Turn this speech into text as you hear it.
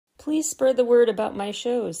Please spread the word about my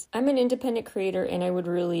shows. I'm an independent creator and I would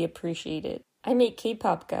really appreciate it. I make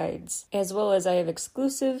K-pop guides, as well as I have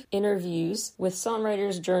exclusive interviews with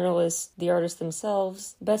songwriters, journalists, the artists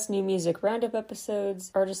themselves, best new music roundup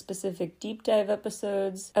episodes, artist-specific deep dive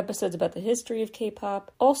episodes, episodes about the history of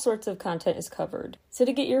K-pop. All sorts of content is covered. So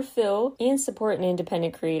to get your fill and support an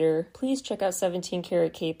independent creator, please check out 17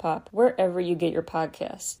 Karat K-pop wherever you get your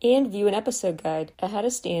podcasts, and view an episode guide at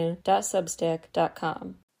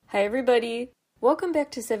howtostan.substack.com. Hi everybody! Welcome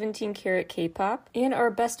back to 17 Karat K-pop and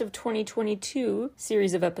our Best of 2022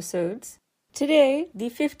 series of episodes. Today, the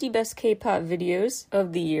 50 best K-pop videos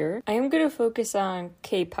of the year. I am going to focus on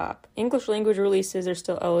K-pop. English language releases are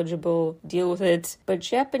still eligible, deal with it, but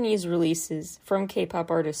Japanese releases from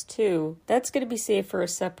K-pop artists too, that's going to be saved for a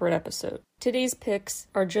separate episode. Today's picks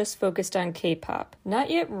are just focused on K-pop. Not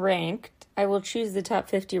yet ranked. I will choose the top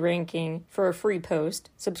 50 ranking for a free post.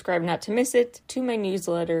 Subscribe not to miss it to my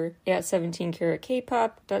newsletter at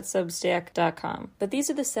 17karatkpop.substack.com. But these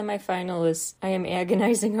are the semifinalists I am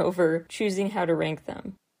agonizing over choosing how to rank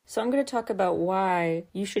them. So I'm going to talk about why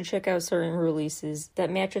you should check out certain releases that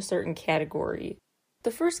match a certain category.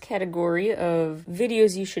 The first category of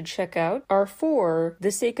videos you should check out are for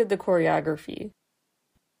the sake of the choreography.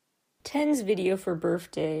 Ten's video for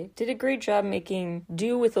Birthday did a great job making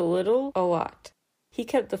do with a little, a lot. He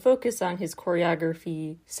kept the focus on his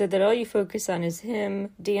choreography so that all you focus on is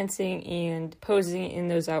him dancing and posing in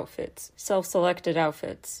those outfits, self-selected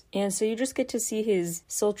outfits. And so you just get to see his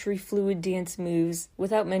sultry, fluid dance moves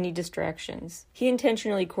without many distractions. He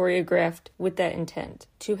intentionally choreographed with that intent,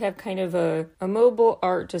 to have kind of a mobile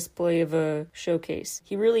art display of a showcase.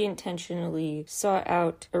 He really intentionally sought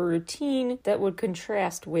out a routine that would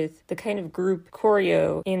contrast with the kind of group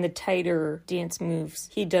choreo and the tighter dance moves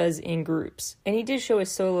he does in groups. And he did show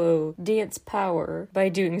his solo dance power by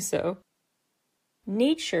doing so.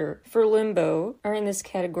 Nature for Limbo are in this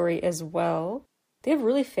category as well. They have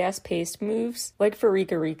really fast-paced moves, like for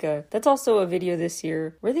Rika Rika. That's also a video this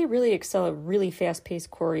year where they really excel at really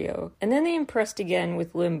fast-paced choreo. And then they impressed again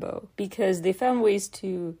with Limbo, because they found ways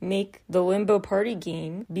to make the Limbo party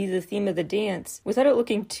game be the theme of the dance without it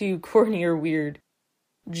looking too corny or weird.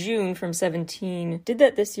 June from 17 did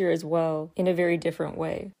that this year as well, in a very different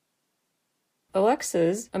way.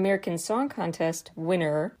 Alexa's American Song Contest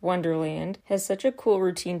winner, Wonderland, has such a cool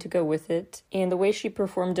routine to go with it, and the way she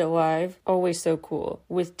performed it live, always so cool,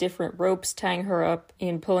 with different ropes tying her up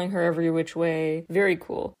and pulling her every which way. Very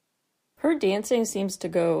cool. Her dancing seems to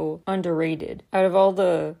go underrated. Out of all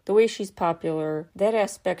the way she's popular, that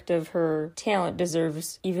aspect of her talent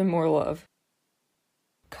deserves even more love.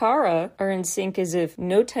 Kara are in sync as if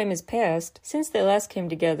no time has passed since they last came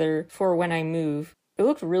together for When I Move. It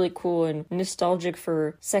looked really cool and nostalgic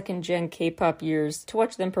for second-gen K-pop years to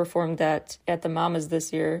watch them perform that at the Mamas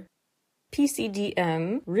this year.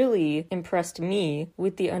 PCDM really impressed me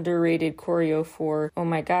with the underrated choreo for Oh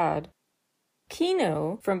My God.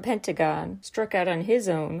 Kino from Pentagon struck out on his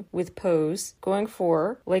own with Pose, going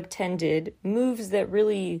for, like Ten did, moves that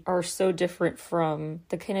really are so different from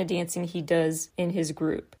the kind of dancing he does in his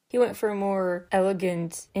group. He went for a more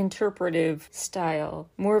elegant, interpretive style,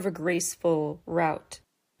 more of a graceful route.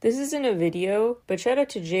 This isn't a video, but shout out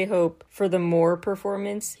to J-Hope for the More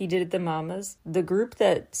performance he did at the Mamas. The group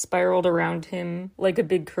that spiraled around him like a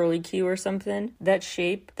big curly Q or something, that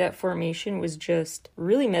shape, that formation was just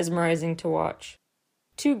really mesmerizing to watch.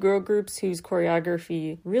 Two girl groups whose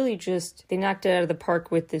choreography really just, they knocked it out of the park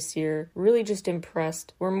with this year. Really just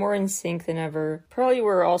impressed. We're more in sync than ever. Probably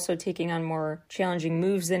were also taking on more challenging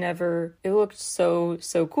moves than ever. It looked so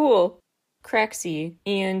cool. Craxy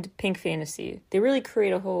and Pink Fantasy. They really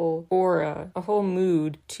create a whole aura, a whole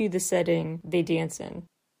mood to the setting they dance in.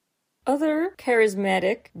 Other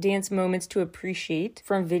charismatic dance moments to appreciate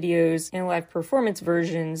from videos and live performance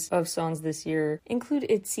versions of songs this year include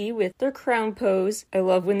ITZY with their crown pose. I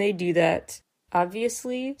love when they do that.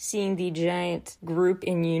 Obviously, seeing the giant group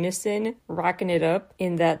in unison rocking it up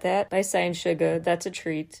in That by Psy and Suga, that's a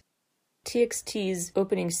treat. TXT's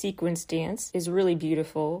opening sequence dance is really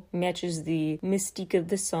beautiful, matches the mystique of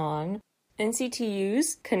the song. NCT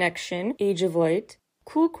U's Connection, Age of Light,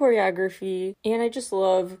 cool choreography, and I just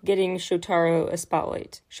love getting Shotaro a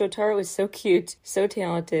spotlight. Shotaro is so cute, so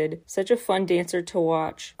talented, such a fun dancer to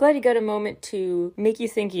watch. Glad he got a moment to make you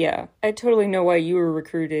think, yeah, I totally know why you were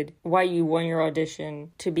recruited, why you won your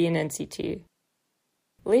audition to be an NCT.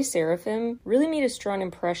 Les Seraphim really made a strong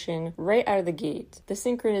impression right out of the gate. The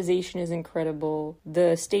synchronization is incredible,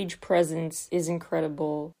 the stage presence is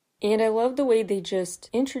incredible, and I love the way they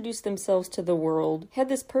just introduced themselves to the world, had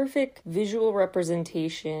this perfect visual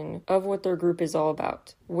representation of what their group is all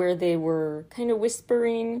about. where they were kind of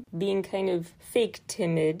whispering, being kind of fake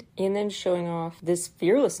timid, and then showing off this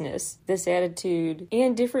fearlessness, this attitude,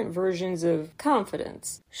 and different versions of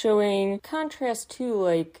confidence, showing contrast to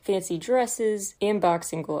like fancy dresses and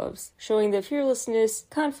boxing gloves, showing that fearlessness,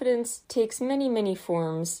 confidence takes many, many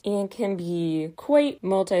forms and can be quite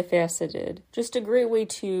multifaceted. Just a great way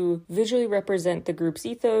to visually represent the group's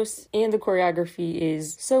ethos, and the choreography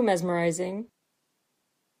is so mesmerizing.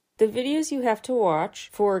 The videos you have to watch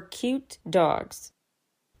for cute dogs.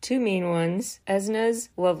 Two main ones, Esna's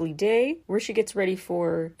Lovely Day, where she gets ready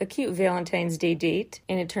for a cute Valentine's Day date,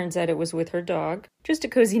 and it turns out it was with her dog, just a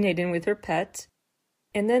cozy night in with her pet.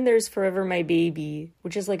 And then there's Forever My Baby,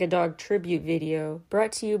 which is like a dog tribute video,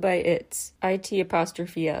 brought to you by It's,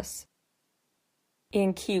 IT''S.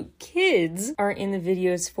 And cute kids are in the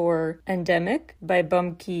videos for Endemic by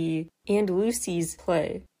Bumkey and Lucy's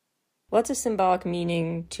Play. Lots of symbolic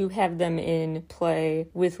meaning to have them in play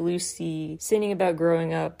with Lucy, singing about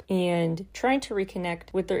growing up and trying to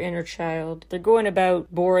reconnect with their inner child. They're going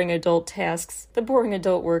about boring adult tasks, the boring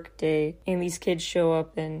adult work day, and these kids show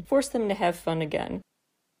up and force them to have fun again.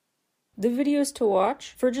 The videos to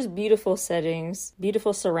watch for just beautiful settings,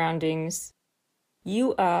 beautiful surroundings.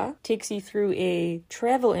 You Ah takes you through a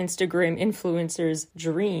travel Instagram influencer's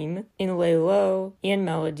dream in Lay Low and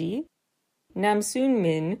Melody. Namsoon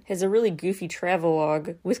Min has a really goofy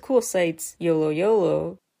travelogue with cool sites YOLO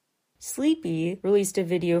YOLO. Sleepy released a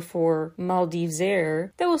video for Maldives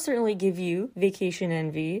Air that will certainly give you vacation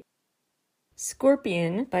envy.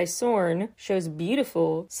 Scorpion by Sorn shows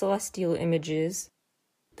beautiful celestial images.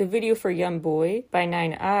 The video for Young Boy by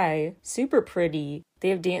 9i, super pretty. They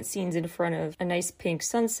have dance scenes in front of a nice pink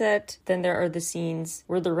sunset. Then there are the scenes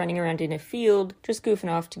where they're running around in a field, just goofing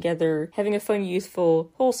off together, having a fun,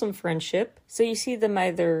 youthful, wholesome friendship. So you see them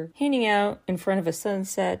either hanging out in front of a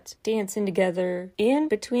sunset, dancing together, and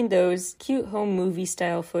between those, cute home movie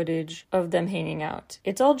style footage of them hanging out.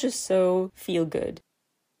 It's all just so feel good.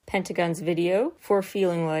 Pentagon's video, For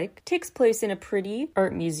Feeling Like, takes place in a pretty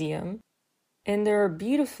art museum. And there are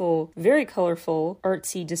beautiful, very colorful,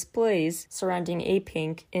 artsy displays surrounding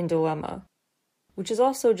A-Pink in Dilemma, which is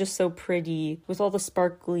also just so pretty with all the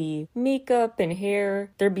sparkly makeup and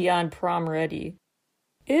hair. They're beyond prom ready.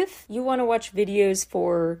 If you want to watch videos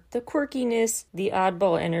for the quirkiness, the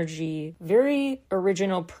oddball energy, very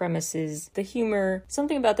original premises, the humor,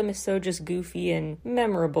 something about them is so just goofy and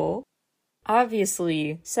memorable,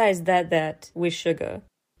 obviously, Psy's That with Suga.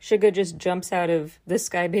 Suga just jumps out of the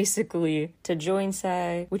sky basically to join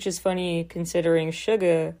Psy, which is funny considering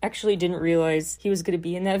Suga actually didn't realize he was going to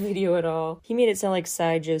be in that video at all. He made it sound like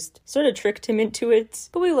Psy just sort of tricked him into it,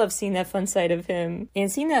 but we love seeing that fun side of him.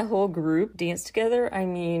 And seeing that whole group dance together, I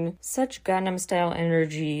mean, such Gangnam Style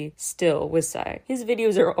energy still with Psy. His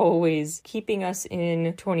videos are always keeping us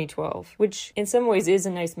in 2012, which in some ways is a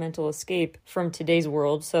nice mental escape from today's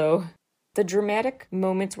world, so... The dramatic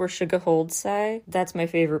moments where Suga holds Psy, that's my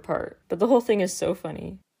favorite part. But the whole thing is so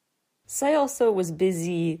funny. Psy also was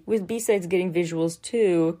busy with B-sides getting visuals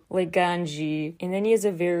too, like Ganji, and then he has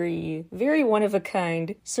a very, very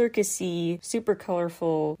one-of-a-kind, circusy, super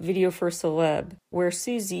colorful video for Celeb, where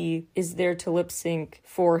Suzy is there to lip-sync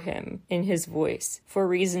for him in his voice, for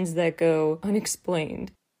reasons that go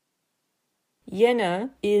unexplained.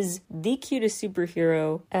 Yena is the cutest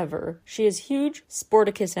superhero ever. She has huge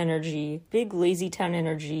Sporticus energy, big Lazy Town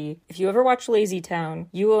energy. If you ever watch Lazy Town,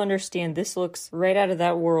 you will understand this looks right out of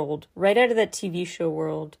that world, right out of that TV show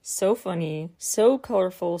world. So funny, so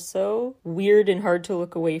colorful, so weird and hard to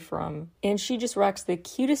look away from. And she just rocks the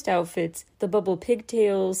cutest outfits, the bubble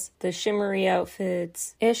pigtails, the shimmery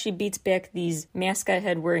outfits, as she beats back these mascot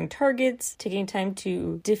head wearing targets, taking time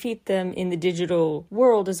to defeat them in the digital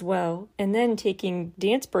world as well, and then taking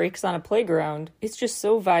dance breaks on a playground. It's just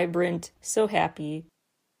so vibrant, so happy.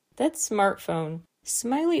 That's Smartphone.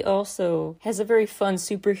 Smiley also has a very fun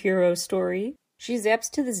superhero story. She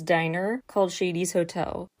zaps to this diner called Shady's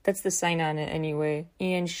Hotel. That's the sign on it anyway.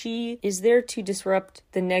 And she is there to disrupt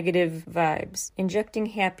the negative vibes, injecting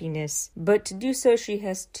happiness. But to do so, she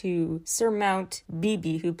has to surmount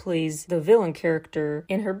Bibi, who plays the villain character,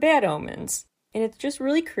 in her bad omens. And it's just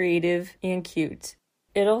really creative and cute.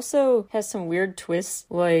 It also has some weird twists,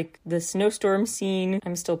 like the snowstorm scene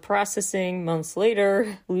I'm still processing months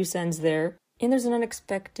later, loose ends there. And there's an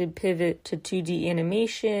unexpected pivot to 2D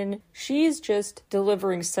animation. She is just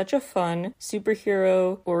delivering such a fun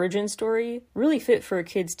superhero origin story, really fit for a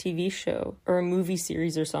kid's TV show or a movie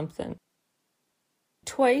series or something.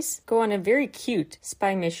 Twice go on a very cute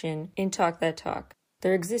spy mission in Talk That Talk.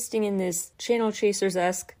 They're existing in this Channel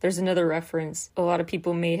Chasers-esque, there's another reference a lot of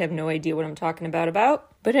people may have no idea what I'm talking about,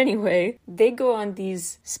 But anyway, they go on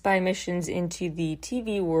these spy missions into the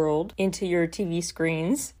TV world, into your TV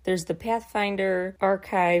screens. There's the Pathfinder,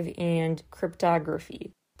 Archive, and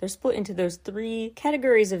Cryptography. They're split into those 3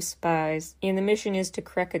 categories of spies, and the mission is to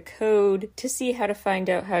crack a code to see how to find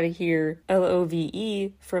out how to hear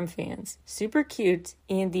LOVE from fans. Super cute,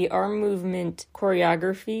 and the arm movement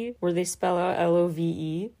choreography, where they spell out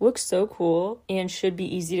LOVE, looks so cool and should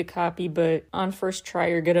be easy to copy, but on first try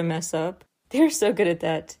you're gonna mess up. They're so good at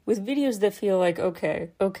that. With videos that feel like, okay,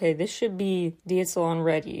 this should be dance along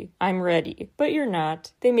ready. I'm ready. But you're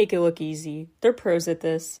not. They make it look easy. They're pros at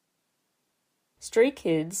this. Stray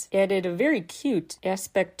Kids added a very cute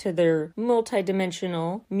aspect to their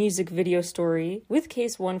multi-dimensional music video story with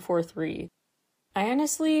Case 143. I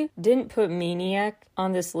honestly didn't put Maniac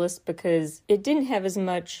on this list because it didn't have as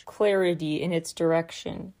much clarity in its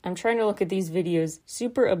direction. I'm trying to look at these videos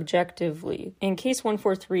super objectively, and Case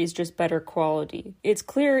 143 is just better quality. It's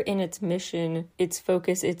clear in its mission, its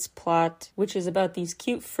focus, its plot, which is about these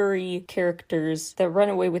cute furry characters that run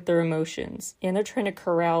away with their emotions, and they're trying to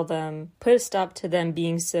corral them, put a stop to them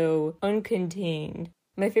being so uncontained.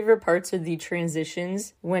 My favorite parts are the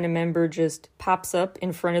transitions when a member just pops up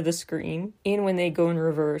in front of the screen and when they go in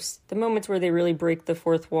reverse, the moments where they really break the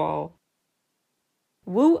fourth wall.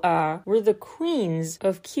 Woo-ah were the queens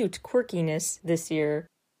of cute quirkiness this year.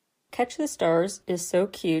 Catch the Stars is so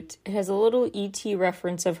cute. It has a little E.T.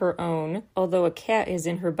 reference of her own, although a cat is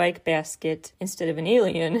in her bike basket instead of an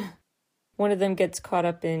alien. One of them gets caught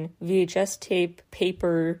up in VHS tape,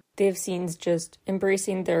 paper. They have scenes just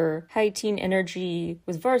embracing their high teen energy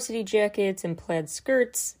with varsity jackets and plaid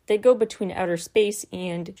skirts. They go between outer space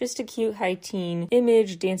and just a cute high teen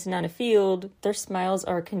image dancing on a field. Their smiles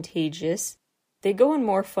are contagious. They go on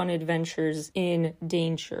more fun adventures in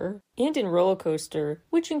Danger and in Roller Coaster,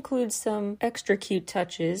 which includes some extra cute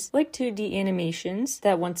touches like 2D animations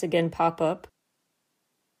that once again pop up.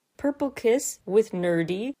 Purple Kiss with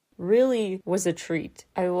Nerdy really was a treat.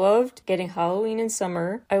 I loved getting Halloween in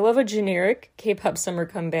summer. I love a generic K-pop summer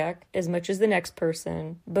comeback as much as the next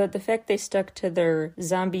person, but the fact they stuck to their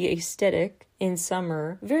zombie aesthetic in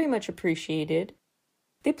summer, very much appreciated.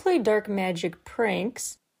 They play dark magic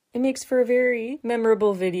pranks. It makes for a very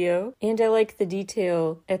memorable video, and I like the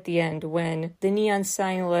detail at the end when the neon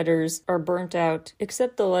sign letters are burnt out,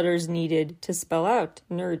 except the letters needed to spell out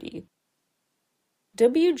nerdy.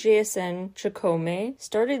 WJSN Chakome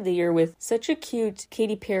started the year with such a cute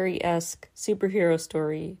Katy Perry-esque superhero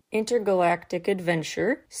story, Intergalactic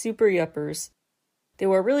Adventure, Super Yuppers. They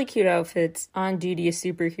wore really cute outfits on duty as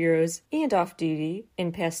superheroes and off duty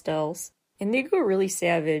in pastels, and they go really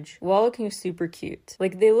savage while looking super cute.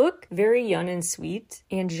 Like, they look very young and sweet,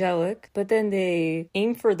 angelic, but then they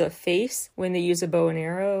aim for the face when they use a bow and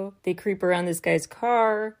arrow. They creep around this guy's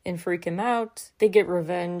car and freak him out. They get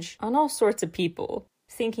revenge on all sorts of people,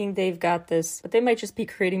 thinking they've got this, but they might just be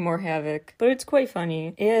creating more havoc. But it's quite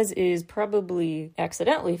funny, as is probably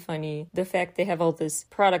accidentally funny, the fact they have all this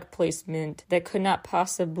product placement that could not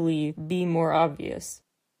possibly be more obvious.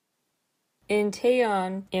 In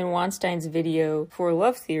Taeyeon and Weinstein's video for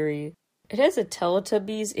Love Theory, it has a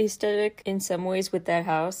Teletubbies aesthetic in some ways with that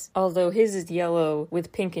house, although his is yellow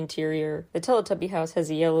with pink interior. The Teletubby house has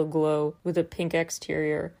a yellow glow with a pink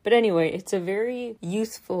exterior. But anyway, it's a very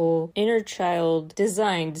youthful, inner child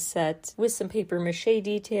designed set with some paper mache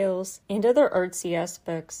details and other artsy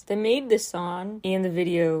aspects that made the song and the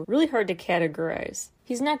video really hard to categorize.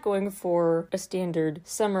 He's not going for a standard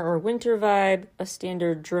summer or winter vibe, a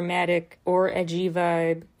standard dramatic or edgy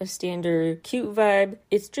vibe, a standard cute vibe.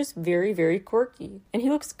 It's just very, very quirky. And he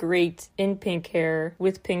looks great in pink hair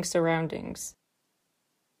with pink surroundings.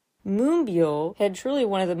 Moonbyul had truly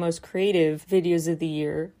one of the most creative videos of the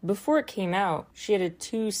year. Before it came out, she had a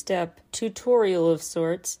 2-step tutorial of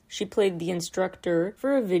sorts. She played the instructor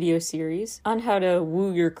for a video series on how to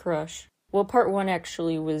woo your crush. Well, part 1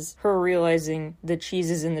 actually was her realizing the cheese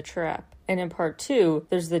is in the trap. And in part 2,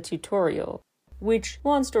 there's the tutorial, which,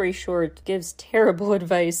 long story short, gives terrible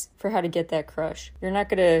advice for how to get that crush. You're not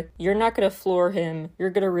gonna floor him, you're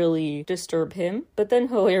gonna really disturb him. But then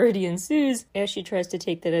hilarity ensues as she tries to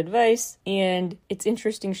take that advice, and it's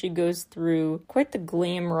interesting she goes through quite the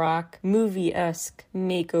glam rock, movie-esque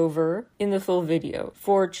makeover in the full video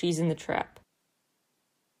for Cheese in the Trap.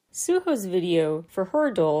 Suho's video for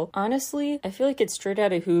her doll, honestly, I feel like it's straight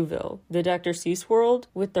out of Whoville, the Dr. Seuss world,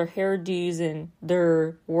 with their hairdos and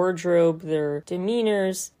their wardrobe, their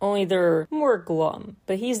demeanors, only they're more glum.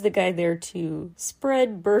 But he's the guy there to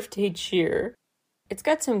spread birthday cheer. It's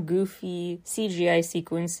got some goofy CGI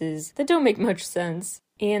sequences that don't make much sense,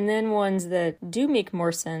 And then ones that do make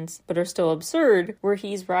more sense, but are still absurd, where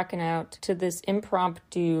he's rocking out to this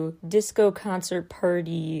impromptu disco concert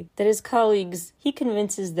party that his colleagues, he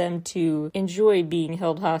convinces them to enjoy being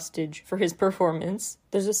held hostage for his performance.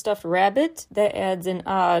 There's a stuffed rabbit that adds an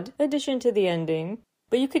odd addition to the ending.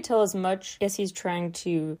 But you could tell as much as he's trying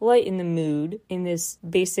to lighten the mood in this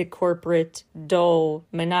basic corporate, dull,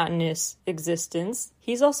 monotonous existence,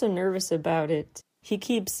 he's also nervous about it. He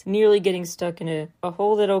keeps nearly getting stuck in a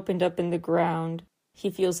hole that opened up in the ground. He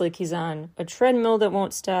feels like he's on a treadmill that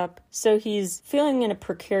won't stop, so he's feeling in a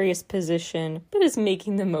precarious position, but is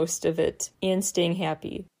making the most of it and staying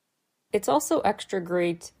happy. It's also extra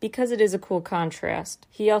great because it is a cool contrast.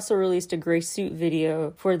 He also released a gray suit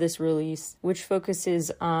video for this release, which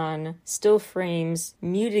focuses on still frames,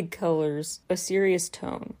 muted colors, a serious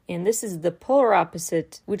tone. And this is the polar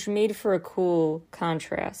opposite, which made for a cool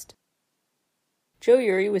contrast. Joe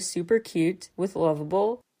Uri was super cute with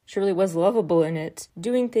Lovable. She really was lovable in it,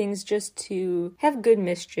 doing things just to have good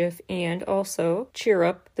mischief and also cheer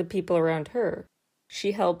up the people around her.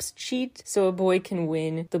 She helps cheat so a boy can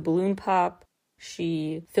win the balloon pop.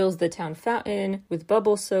 She fills the town fountain with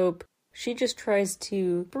bubble soap. She just tries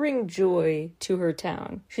to bring joy to her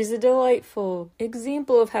town. She's a delightful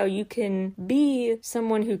example of how you can be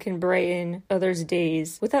someone who can brighten others'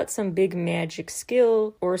 days without some big magic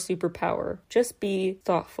skill or superpower. Just be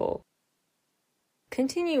thoughtful.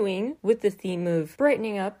 Continuing with the theme of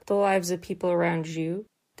brightening up the lives of people around you,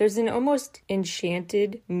 there's an almost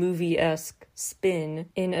enchanted movie-esque spin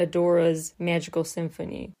in Adora's Magical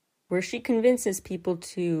Symphony, where she convinces people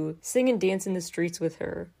to sing and dance in the streets with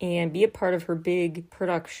her and be a part of her big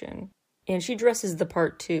production. And she dresses the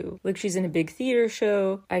part too, like she's in a big theater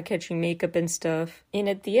show, eye-catching makeup and stuff. And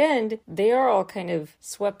at the end, they are all kind of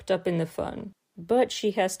swept up in the fun. But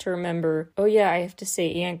she has to remember, oh yeah, I have to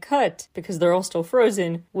say and cut, because they're all still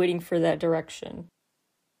frozen, waiting for that direction.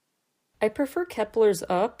 I prefer Kepler's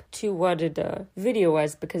Up to Wadada,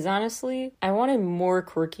 video-wise, because honestly, I wanted more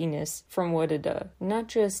quirkiness from Wadada. Not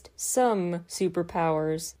just some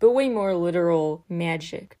superpowers, but way more literal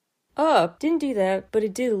magic. Up didn't do that, but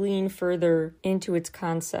it did lean further into its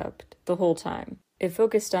concept the whole time. It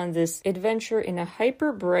focused on this adventure in a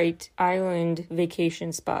hyper-bright island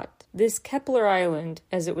vacation spot. This Kepler Island,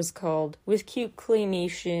 as it was called, with cute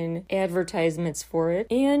claymation advertisements for it,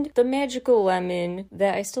 and the magical lemon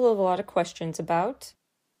that I still have a lot of questions about.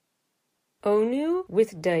 Onu,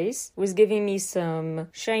 with dice, was giving me some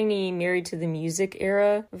shiny Married to the Music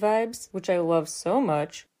era vibes, which I love so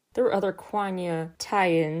much. There were other Quanya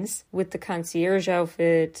tie-ins with the concierge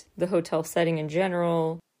outfit, the hotel setting in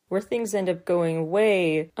general, where things end up going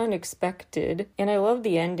way unexpected. And I love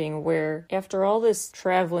the ending where, after all this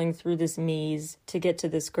traveling through this maze to get to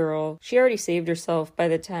this girl, she already saved herself by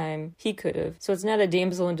the time he could have. So it's not a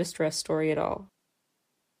damsel in distress story at all.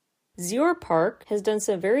 Zior Park has done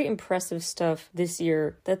some very impressive stuff this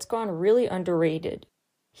year that's gone really underrated.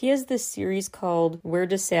 He has this series called Where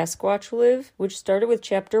Does Sasquatch Live?, which started with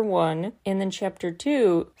Chapter 1, and then Chapter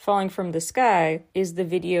 2, Falling from the Sky, is the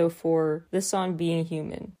video for the song Being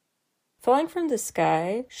Human. Falling from the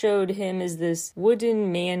Sky showed him as this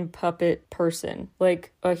wooden man puppet person,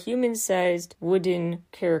 like a human-sized wooden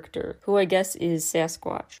character, who I guess is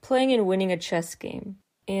Sasquatch, playing and winning a chess game.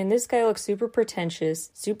 And this guy looks super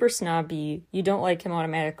pretentious, super snobby, you don't like him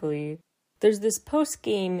automatically. There's this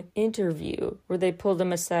post-game interview where they pulled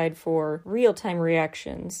him aside for real-time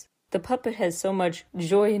reactions. The puppet has so much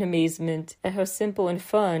joy and amazement at how simple and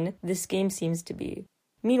fun this game seems to be.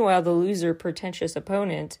 Meanwhile, the loser, pretentious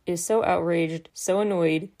opponent is so outraged, so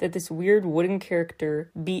annoyed that this weird wooden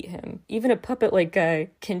character beat him. Even a puppet-like guy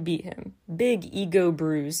can beat him. Big ego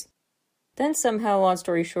bruise. Then somehow, long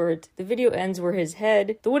story short, the video ends where his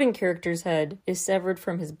head, the wooden character's head, is severed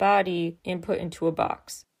from his body and put into a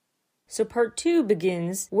box. So part 2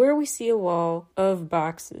 begins where we see a wall of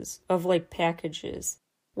boxes, of like packages.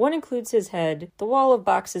 One includes his head, the wall of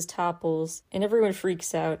boxes topples, and everyone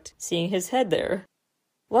freaks out seeing his head there.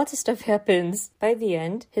 Lots of stuff happens. By the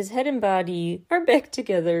end, his head and body are back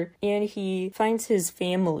together, and he finds his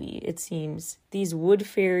family, it seems. These wood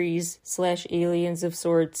fairies / aliens of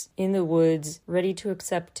sorts in the woods, ready to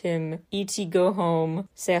accept him. E.T. go home.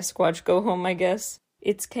 Sasquatch go home, I guess.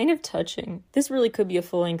 It's kind of touching. This really could be a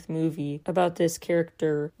full-length movie about this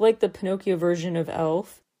character, like the Pinocchio version of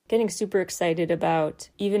Elf. Getting super excited about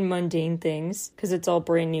even mundane things, because it's all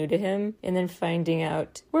brand new to him, and then finding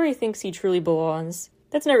out where he thinks he truly belongs.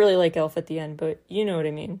 That's not really like Elf at the end, but you know what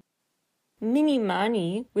I mean. Mini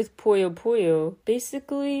Mani with Puyo Puyo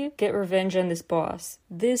basically get revenge on this boss.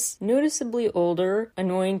 This noticeably older,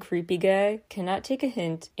 annoying, creepy guy cannot take a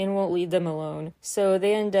hint and won't leave them alone. So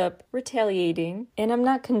they end up retaliating. And I'm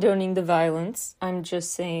not condoning the violence. I'm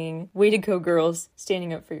just saying, way to go, girls,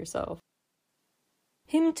 standing up for yourself.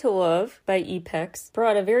 Hymn to Love by Epex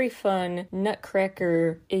brought a very fun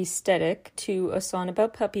nutcracker aesthetic to a song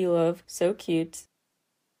about puppy love. So cute.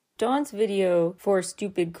 Dawn's video for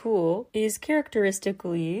Stupid Cool is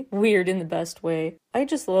characteristically weird in the best way. I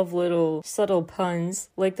just love little subtle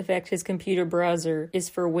puns, like the fact his computer browser is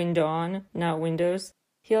for WinDawn, not Windows.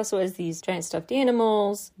 He also has these giant stuffed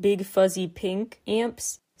animals, big fuzzy pink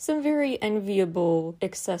amps, some very enviable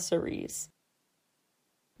accessories.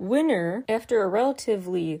 Winner, after a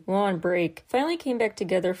relatively long break, finally came back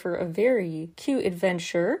together for a very cute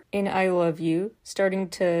adventure in I Love You, starting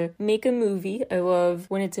to make a movie. I love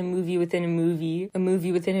when it's a movie within a movie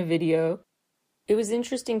within a video. It was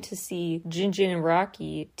interesting to see Jinjin and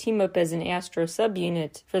Rocky team up as an Astro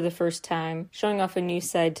subunit for the first time, showing off a new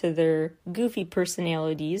side to their goofy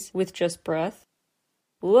personalities with Just Breath.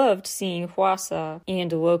 Loved seeing Hwasa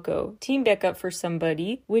and Loco team back up for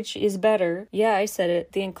somebody, which is better, yeah, I said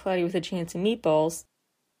it, than Cloudy with a Chance of Meatballs.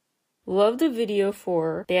 Loved the video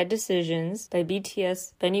for Bad Decisions by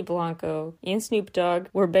BTS, Benny Blanco, and Snoop Dogg,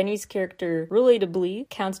 where Benny's character relatably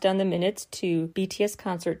counts down the minutes to BTS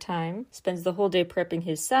concert time, spends the whole day prepping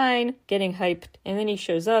his sign, getting hyped, and then he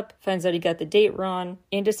shows up, finds out he got the date wrong,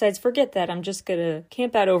 and decides, forget that, I'm just gonna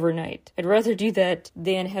camp out overnight. I'd rather do that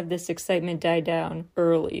than have this excitement die down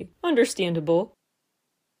early. Understandable.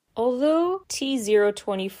 Although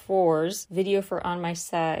T024's video for On My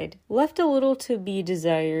Side left a little to be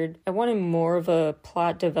desired, I wanted more of a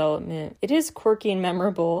plot development. It is quirky and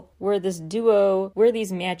memorable, where this duo wear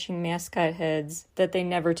these matching mascot heads that they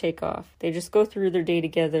never take off. They just go through their day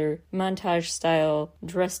together, montage style,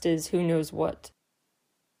 dressed as who knows what.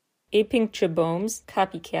 Apink Chaboom's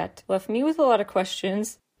Copycat left me with a lot of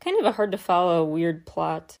questions. Kind of a hard to follow weird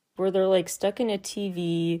plot, where they're like stuck in a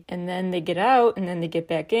TV and then they get out and then they get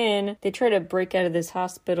back in. They try to break out of this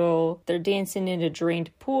hospital. They're dancing in a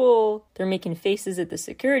drained pool. They're making faces at the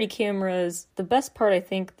security cameras. The best part, I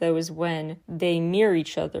think, though, is when they mirror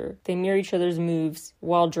each other. They mirror each other's moves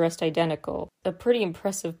while dressed identical. A pretty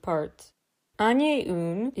impressive part. Anya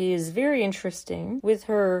Un is very interesting with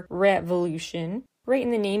her Ratvolution. Right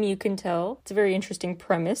in the name you can tell. It's a very interesting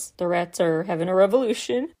premise. The rats are having a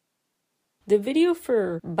revolution. The video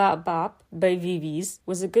for Bop Bop by VIVI's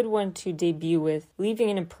was a good one to debut with, leaving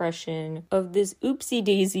an impression of this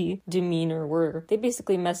oopsie-daisy demeanor where they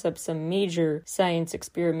basically mess up some major science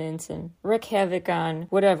experiments and wreak havoc on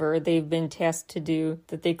whatever they've been tasked to do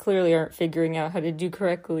that they clearly aren't figuring out how to do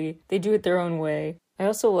correctly. They do it their own way. I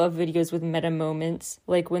also love videos with meta moments,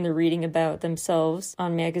 like when they're reading about themselves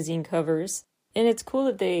on magazine covers. And it's cool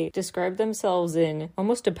that they describe themselves in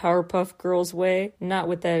almost a Powerpuff Girls way, not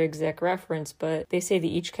with that exact reference, but they say they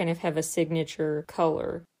each kind of have a signature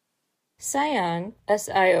color. Sion,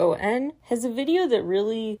 S-I-O-N, has a video that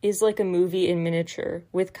really is like a movie in miniature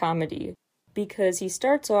with comedy, because he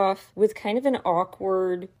starts off with kind of an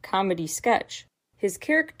awkward comedy sketch. His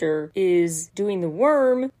character is doing the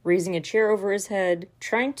worm, raising a chair over his head,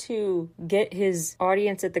 trying to get his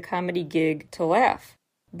audience at the comedy gig to laugh.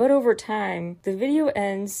 But over time, the video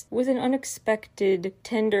ends with an unexpected,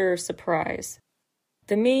 tender surprise.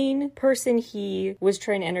 The main person he was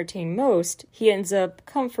trying to entertain most, he ends up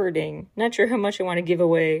comforting. Not sure how much I want to give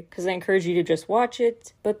away, because I encourage you to just watch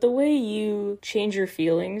it. But the way you change your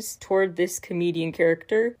feelings toward this comedian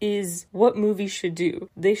character is what movies should do.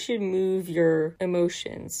 They should move your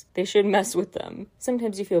emotions. They should mess with them.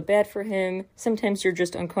 Sometimes you feel bad for him. Sometimes you're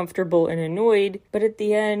just uncomfortable and annoyed. But at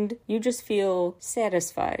the end, you just feel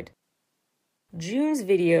satisfied. June's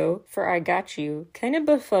video for I Got You kind of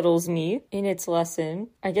befuddles me in its lesson.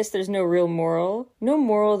 I guess there's no real moral. No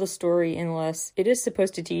moral of the story unless it is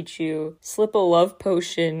supposed to teach you slip a love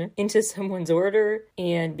potion into someone's order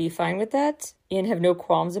and be fine with that and have no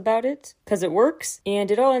qualms about it because it works and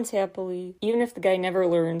it all ends happily even if the guy never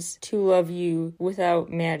learns to love you without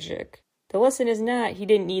magic. The lesson is not he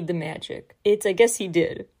didn't need the magic. It's I guess he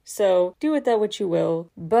did. So, do with that what you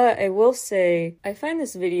will. But I will say, I find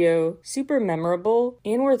this video super memorable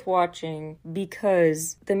and worth watching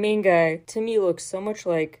because the main guy, to me, looks so much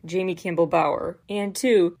like Jamie Campbell Bower. And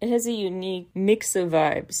two, it has a unique mix of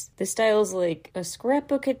vibes. The style is like a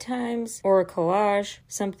scrapbook at times, or a collage,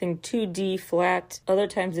 something 2D flat. Other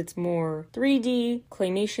times it's more 3D,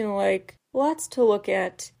 claymation-like. Lots to look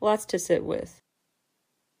at, lots to sit with.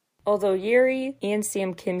 Although Yeri and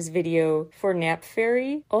Sam Kim's video for Nap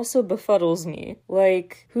Fairy also befuddles me.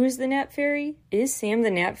 Like, who's the Nap Fairy? Is Sam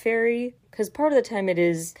the Nap Fairy? Because part of the time it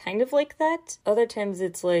is kind of like that. Other times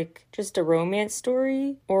it's like just a romance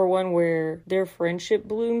story or one where their friendship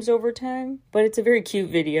blooms over time. But it's a very cute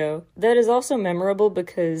video. That is also memorable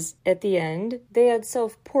because at the end, they add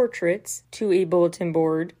self-portraits to a bulletin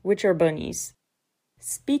board, which are bunnies.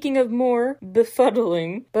 Speaking of more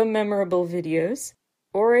befuddling but memorable videos,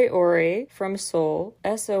 Ore Ore from Soul,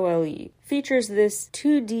 S-O-L-E, features this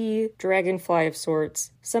 2D dragonfly of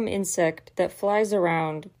sorts, some insect that flies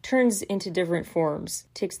around, turns into different forms,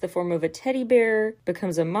 takes the form of a teddy bear,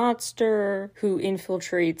 becomes a monster, who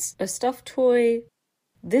infiltrates a stuffed toy.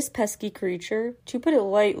 This pesky creature, to put it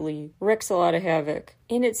lightly, wreaks a lot of havoc.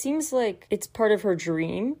 And it seems like it's part of her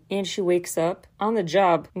dream, and she wakes up, on the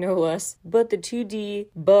job, no less, but the 2D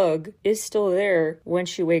bug is still there when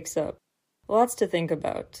she wakes up. Lots to think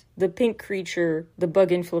about. The pink creature, the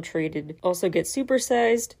bug infiltrated, also gets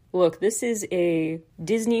supersized. Look, this is a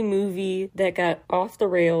Disney movie that got off the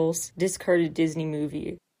rails, discarded Disney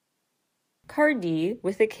movie. Cardi,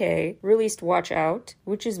 with a K, released Watch Out,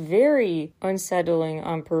 which is very unsettling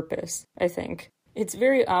on purpose, I think. It's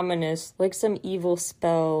very ominous, like some evil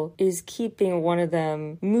spell is keeping one of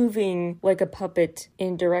them moving like a puppet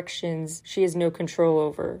in directions she has no control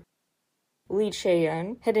over. Lee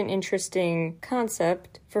Chaeyeon had an interesting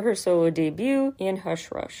concept for her solo debut in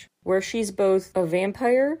Hush Rush, where she's both a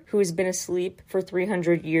vampire who has been asleep for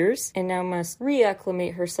 300 years and now must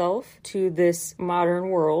reacclimate herself to this modern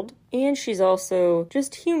world, and she's also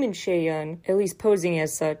just human Chaeyeon, at least posing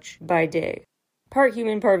as such, by day. Part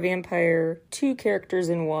human, part vampire, 2 characters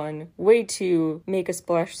in one, way to make a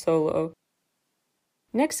splash solo.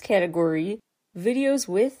 Next category, videos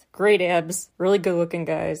with great abs, really good looking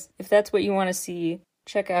guys. If that's what you want to see,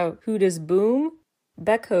 check out Huda's Boom,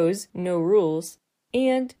 Baekho's No Rules,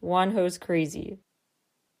 and Wonho's Crazy.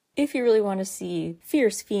 If you really want to see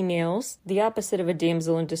fierce females, the opposite of a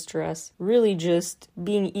damsel in distress, really just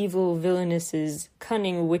being evil villainesses,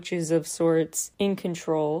 cunning witches of sorts, in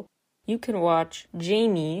control, you can watch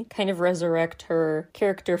Jamie kind of resurrect her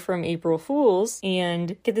character from April Fools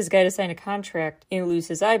and get this guy to sign a contract and lose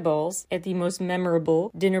his eyeballs at the most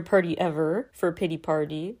memorable dinner party ever for Pity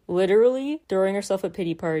Party. Literally throwing herself a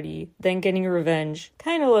pity party, then getting revenge.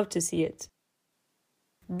 Kind of love to see it.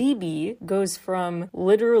 BB goes from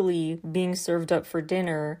literally being served up for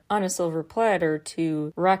dinner on a silver platter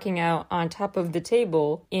to rocking out on top of the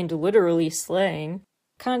table and literally slaying.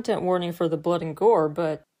 Content warning for the blood and gore,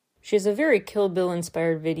 but she has a very Kill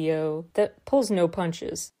Bill-inspired video that pulls no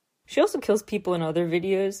punches. She also kills people in other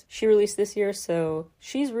videos she released this year, so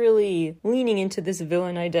she's really leaning into this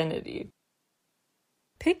villain identity.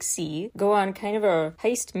 Pixie go on kind of a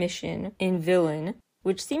heist mission in Villain,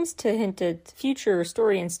 which seems to hint at future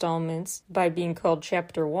story installments by being called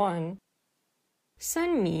Chapter 1.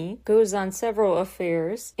 Sunmi goes on several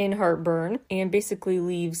affairs in Heartburn and basically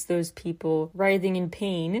leaves those people writhing in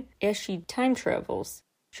pain as she time travels.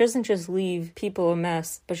 She doesn't just leave people a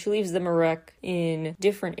mess, but she leaves them a wreck in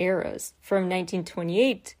different eras. From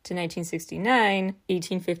 1928 to 1969,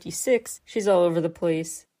 1856, she's all over the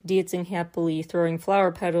place, dancing happily, throwing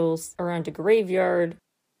flower petals around a graveyard.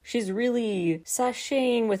 She's really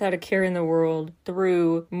sashaying without a care in the world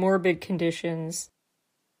through morbid conditions.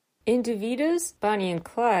 In DeVita's Bonnie and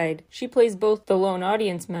Clyde, she plays both the lone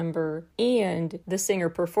audience member and the singer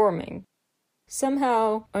performing.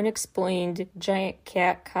 Somehow, unexplained, giant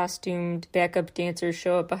cat-costumed backup dancers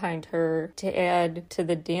show up behind her to add to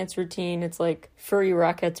the dance routine. It's like furry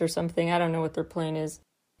rockets or something. I don't know what their plan is.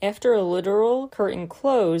 After a literal curtain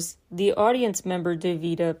close, the audience member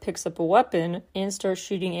DeVita picks up a weapon and starts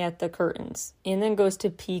shooting at the curtains, and then goes to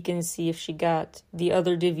peek and see if she got the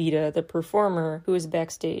other DeVita, the performer, who is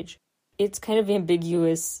backstage. It's kind of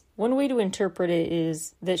ambiguous. One way to interpret it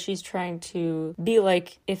is that she's trying to be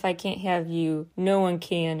like, if I can't have you, no one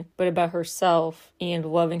can, but about herself and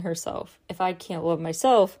loving herself. If I can't love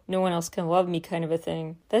myself, no one else can love me kind of a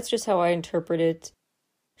thing. That's just how I interpret it.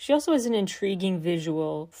 She also has an intriguing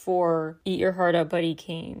visual for Eat Your Heart Out, Buddy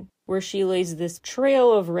Kane, where she lays this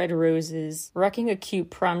trail of red roses, rocking a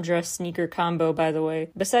cute prom dress sneaker combo, by the way.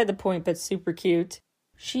 Beside the point, but super cute.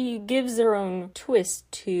 She gives her own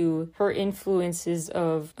twist to her influences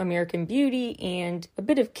of American Beauty and a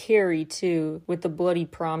bit of Carrie, too, with the bloody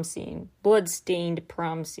prom scene. Blood-stained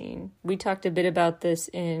prom scene. We talked a bit about this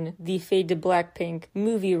in the Fade to Blackpink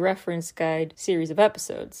movie reference guide series of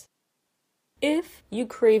episodes. If you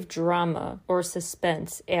crave drama or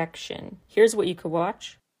suspense action, here's what you could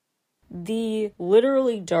watch. The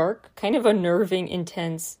literally dark, kind of unnerving,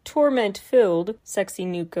 intense, torment-filled Sexy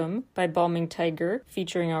Nukem by Balming Tiger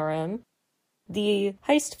featuring RM. The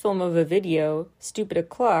heist film of a video, Stupid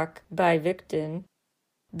O'Clock by Victon.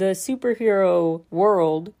 The superhero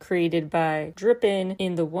world created by Drippin'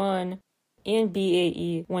 in the One and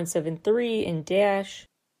BAE 173 in Dash.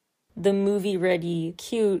 The movie-ready,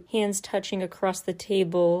 cute, hands touching across the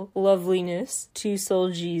table, loveliness to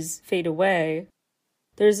Solji's Fade Away.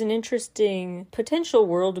 There's an interesting potential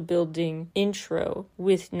world-building intro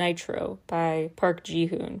with Nitro by Park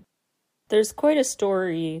Ji-hoon. There's quite a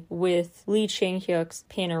story with Lee Chang-hyuk's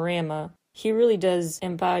Panorama. He really does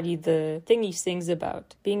embody the thing he sings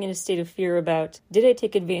about, being in a state of fear about, did I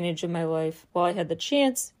take advantage of my life while I had the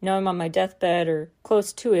chance? Now I'm on my deathbed or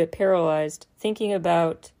close to it, paralyzed, thinking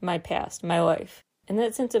about my past, my life. And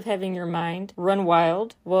that sense of having your mind run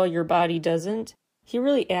wild while your body doesn't, he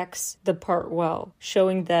really acts the part well,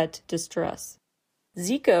 showing that distress.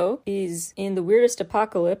 Zico is in the weirdest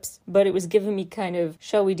apocalypse, but it was giving me kind of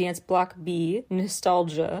Shall We Dance Block B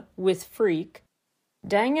nostalgia with Freak.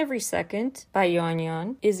 Dying Every Second by Yeon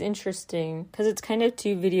Yeon is interesting because it's kind of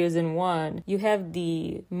two videos in one. You have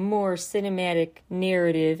the more cinematic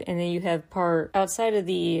narrative, and then you have part outside of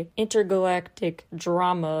the intergalactic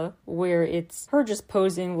drama where it's her just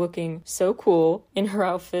posing looking so cool in her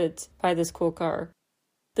outfit by this cool car.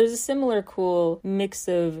 There's a similar cool mix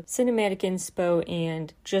of cinematic inspo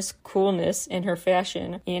and just coolness in her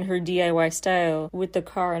fashion and her DIY style with the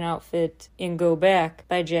car and outfit in Go Back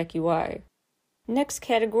by Jackie Y. Next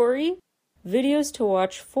category, videos to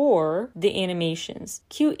watch for the animations.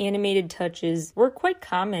 Cute animated touches were quite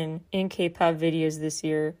common in K-pop videos this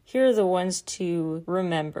year. Here are the ones to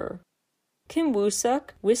remember. Kim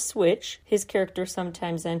Woo-suk with Switch. His character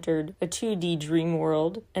sometimes entered a 2D dream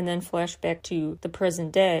world and then flashed back to the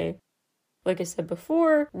present day. Like I said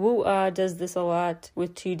before, Woo-ah does this a lot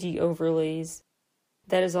with 2D overlays.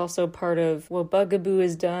 That is also part of what Bugaboo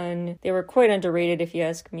has done. They were quite underrated if you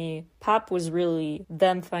ask me. Pop was really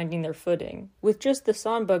them finding their footing. With just the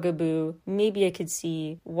song Bugaboo, maybe I could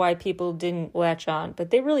see why people didn't latch on, but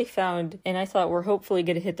they really found, and I thought were hopefully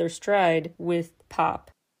going to hit their stride with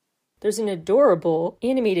Pop. There's an adorable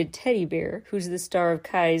animated teddy bear who's the star of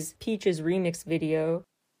Kai's Peaches remix video.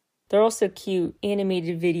 There are also cute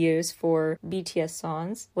animated videos for BTS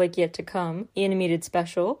songs, like Yet to Come, Animated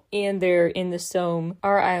Special, and they're in the Sohm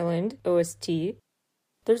Our Island OST.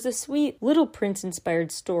 There's a sweet Little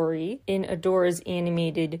Prince-inspired story in Adora's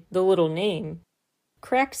animated The Little Name.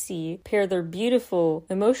 Cracksy pair their beautiful,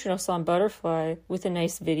 emotional song Butterfly with a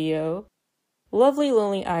nice video. Lovely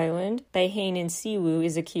Lonely Island by Hain and Siwoo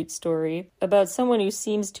is a cute story about someone who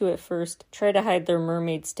seems to at first try to hide their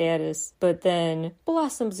mermaid status, but then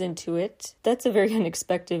blossoms into it. That's a very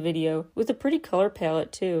unexpected video, with a pretty color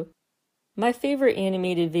palette too. My favorite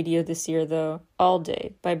animated video this year though, All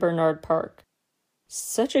Day by Bernard Park.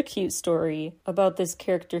 Such a cute story about this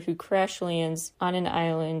character who crash lands on an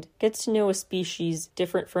island, gets to know a species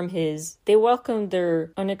different from his. They welcome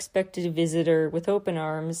their unexpected visitor with open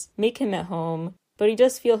arms, make him at home, but he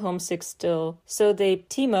does feel homesick still. So they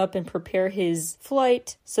team up and prepare his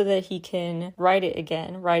flight so that he can ride it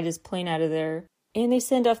again, ride his plane out of there. And they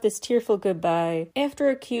send off this tearful goodbye after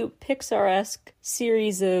a cute Pixar-esque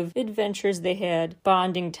series of adventures they had,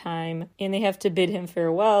 bonding time, and they have to bid him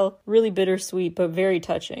farewell. Really bittersweet, but very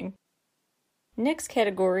touching. Next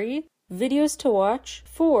category, videos to watch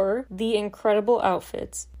for the incredible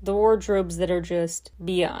outfits, the wardrobes that are just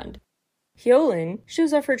beyond. Hyolyn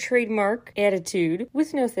shows off her trademark attitude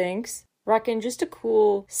with no thanks, rocking just a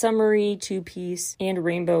cool summery two-piece and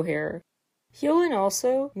rainbow hair. Hyolyn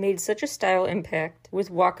also made such a style impact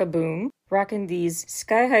with Waka Boom, rocking these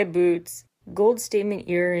sky-high boots, gold statement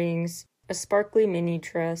earrings, a sparkly mini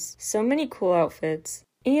dress, so many cool outfits,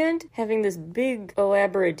 and having this big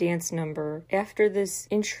elaborate dance number after this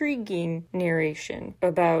intriguing narration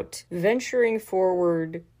about venturing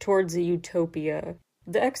forward towards a utopia.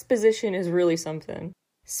 The exposition is really something.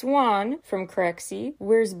 Swan from Cracksy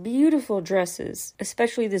wears beautiful dresses,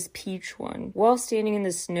 especially this peach one, while standing in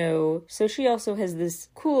the snow, so she also has this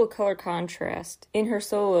cool color contrast in her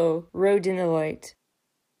solo, Rode in the Light.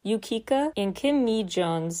 Yukika and Kim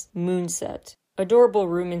Mi-jeon's Moonset. Adorable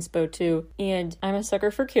room inspo too, and I'm a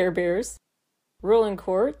sucker for Care Bears. Rolling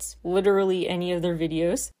Quartz, literally any of their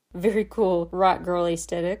videos. Very cool rock girl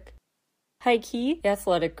aesthetic. High Key,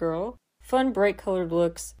 athletic girl. Fun bright colored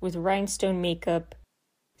looks with rhinestone makeup.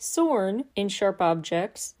 Sorn in Sharp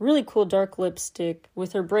Objects, really cool dark lipstick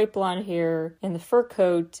with her bright blonde hair and the fur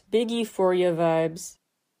coat, big Euphoria vibes.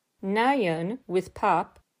 Nayeon with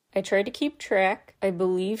Pop, I tried to keep track. I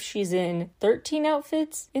believe she's in 13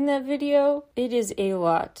 outfits in that video. It is a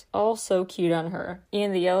lot. All so cute on her.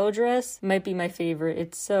 And the yellow dress might be my favorite.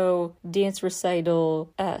 It's so dance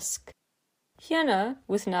recital-esque. Hyuna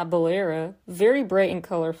with Nabalera, very bright and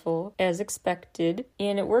colorful, as expected,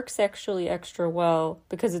 and it works actually extra well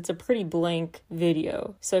because it's a pretty blank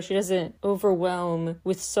video, so she doesn't overwhelm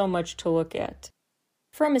with so much to look at.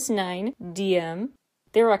 From Miss 9, DM,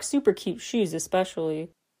 they rock super cute shoes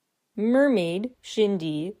especially. Mermaid,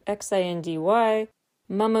 Shindy, Xindy,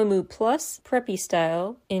 Mamamoo Plus, Preppy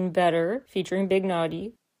Style, in Better, featuring Big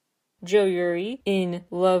Naughty. Joyuri, in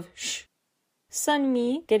Love Shh.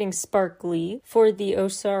 Sunmi, getting sparkly, for the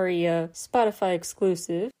Osaria Spotify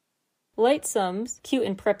exclusive. Lightsums, cute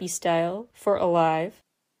and preppy style, for Alive.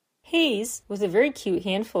 Haze, with a very cute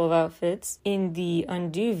handful of outfits, in the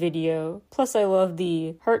Undo video. Plus I love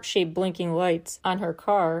the heart-shaped blinking lights on her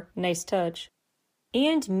car, nice touch.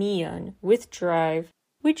 And Miyeon, with Drive,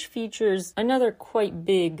 which features another quite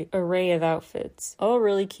big array of outfits, all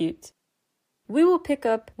really cute. We will pick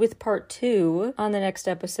up with part 2 on the next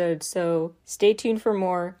episode, so stay tuned for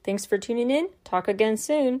more. Thanks for tuning in. Talk again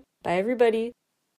soon. Bye, everybody.